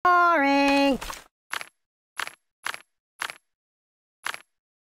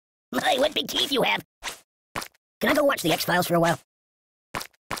My, what big teeth you have. Can I go watch the X-Files for a while?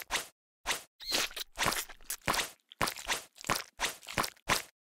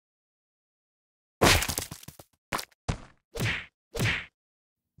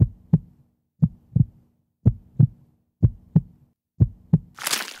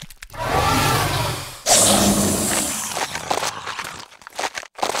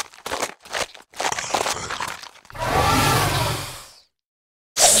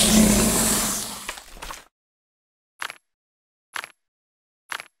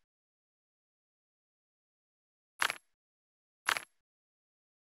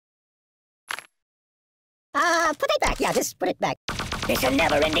 Put it back. Yeah, just put it back. It's a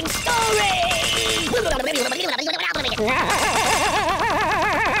never-ending story!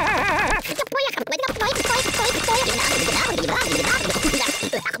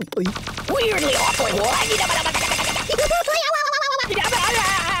 Weirdly awkward.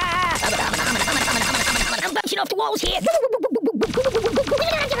 I'm bouncing off the walls here.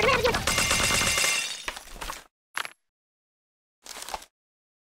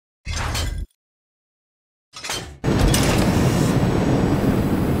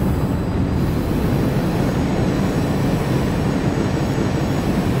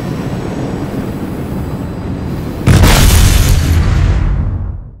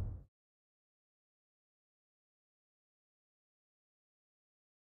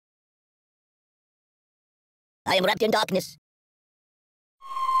 I am wrapped in darkness.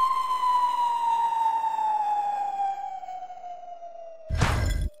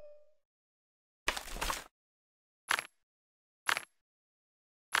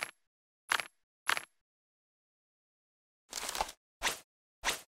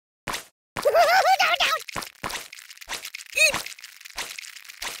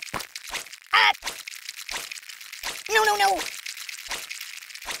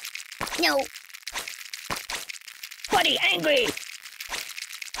 No. Buddy, angry!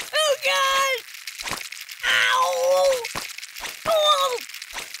 Oh, God! Ow! Oh!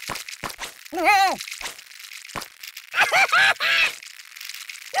 Ow!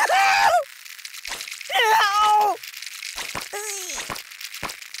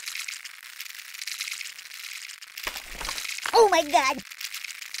 Oh, my God!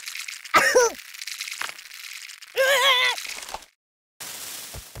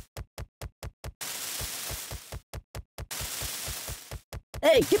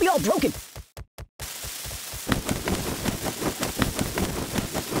 Hey, get me all broken!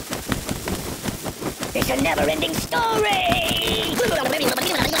 It's a never-ending story!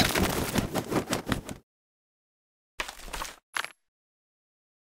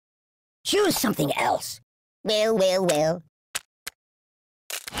 Choose something else. Well.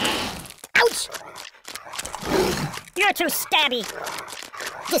 Ouch! You're too stabby.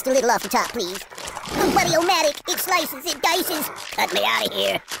 Just a little off the top, please. Oh, buddy-o-matic, it slices, it dices. Cut me out of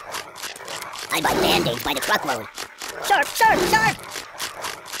here. I buy Band-Aids by the truckload. Sharp!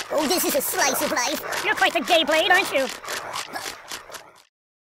 Oh, this is a slice of life. You're quite the gay blade, aren't you?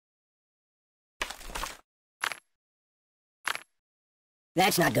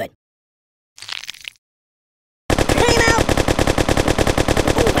 That's not good. Came out!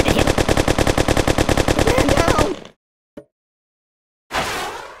 Oh, what the hit? Man down!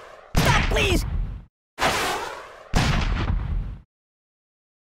 Stop, please!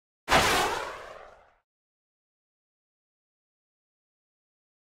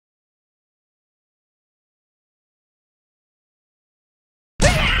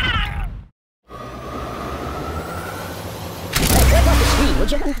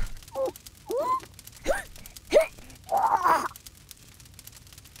 Would you?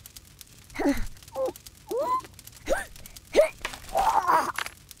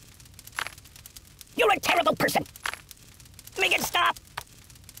 You're a terrible person. Make it stop.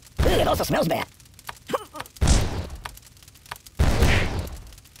 Ugh, it also smells bad.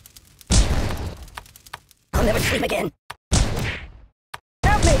 I'll never sleep again.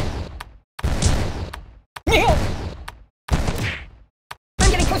 Help me!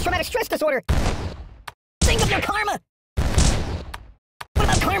 Post-traumatic stress disorder! Think of your karma! What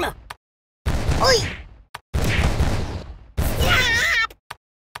about karma? Oi! Stop!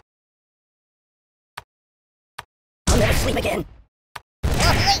 I'll never sleep again.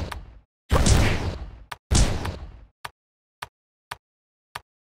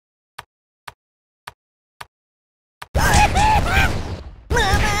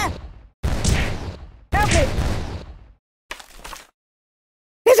 Mama! Help me!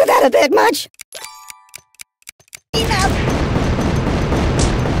 Isn't that a bit much? Enough!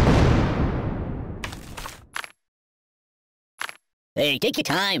 Hey, take your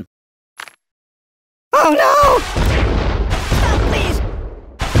time. Oh no! Stop, please!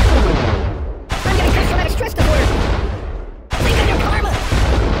 I'm getting post-traumatic stress disorder! Think of your karma!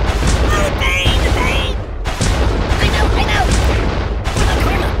 Oh, the pain! The pain! I'm out! I'm out! What about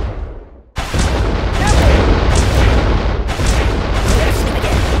karma? No! I'm gonna sleep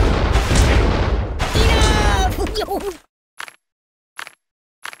again. Enough!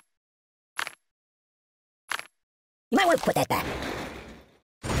 You might want to put that back.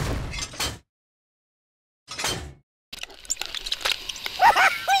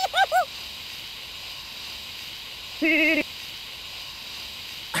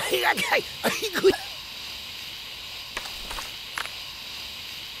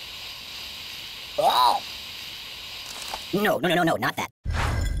 Oh! No, not that.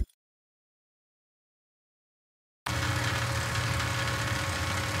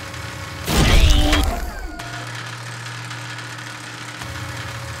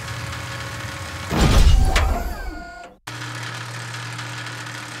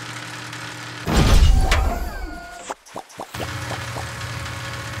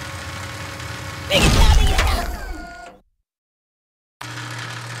 Make it stop, make it stop!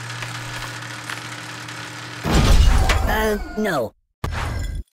 No.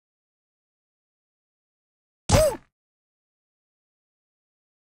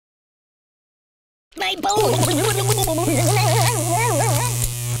 My bones!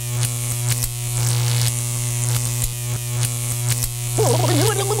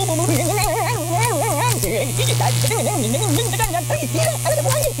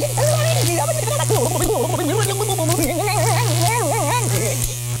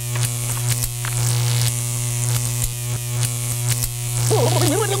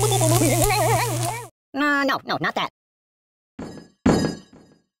 No, not that.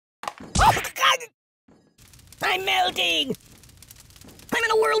 Oh, God! I'm melting! I'm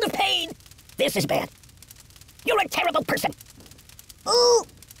in a world of pain! This is bad. You're a terrible person! Ooh!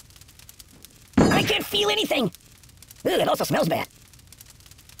 I can't feel anything! Ugh, it also smells bad.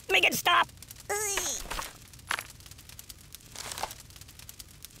 Make it stop!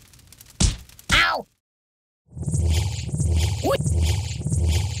 Ow! What?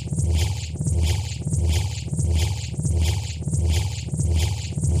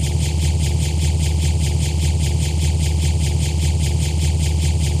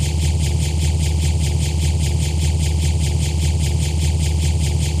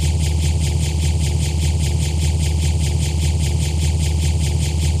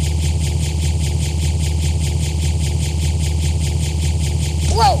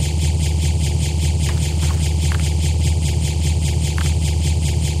 Whoa!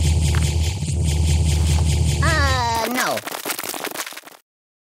 No.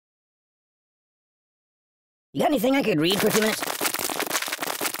 You got anything I could read for a few minutes?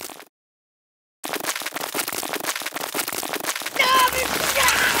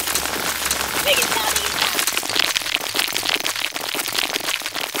 Make it stop!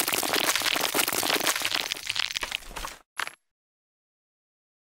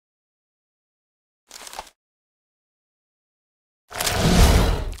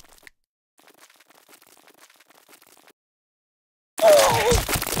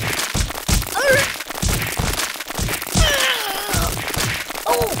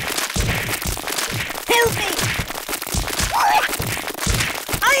 Help me!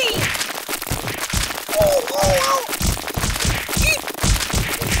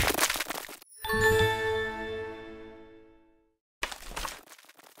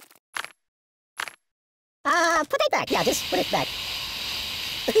 Put it back. Yeah, just put it back.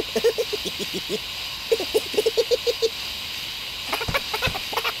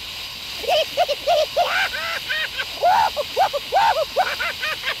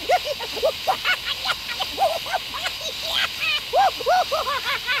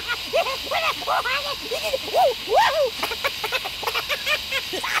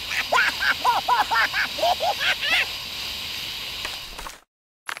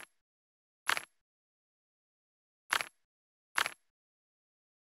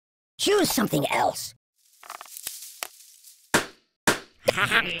 Choose something else.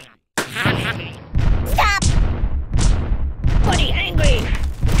 Stop! Buddy, angry!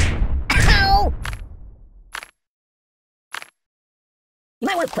 Ow! You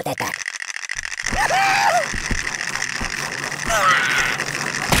might want to put that back.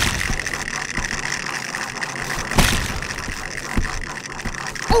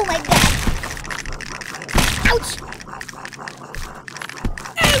 Oh my God! Ouch!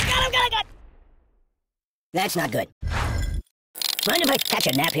 Oh God! That's not good. Mind if I catch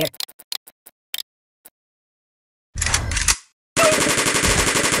a nap here?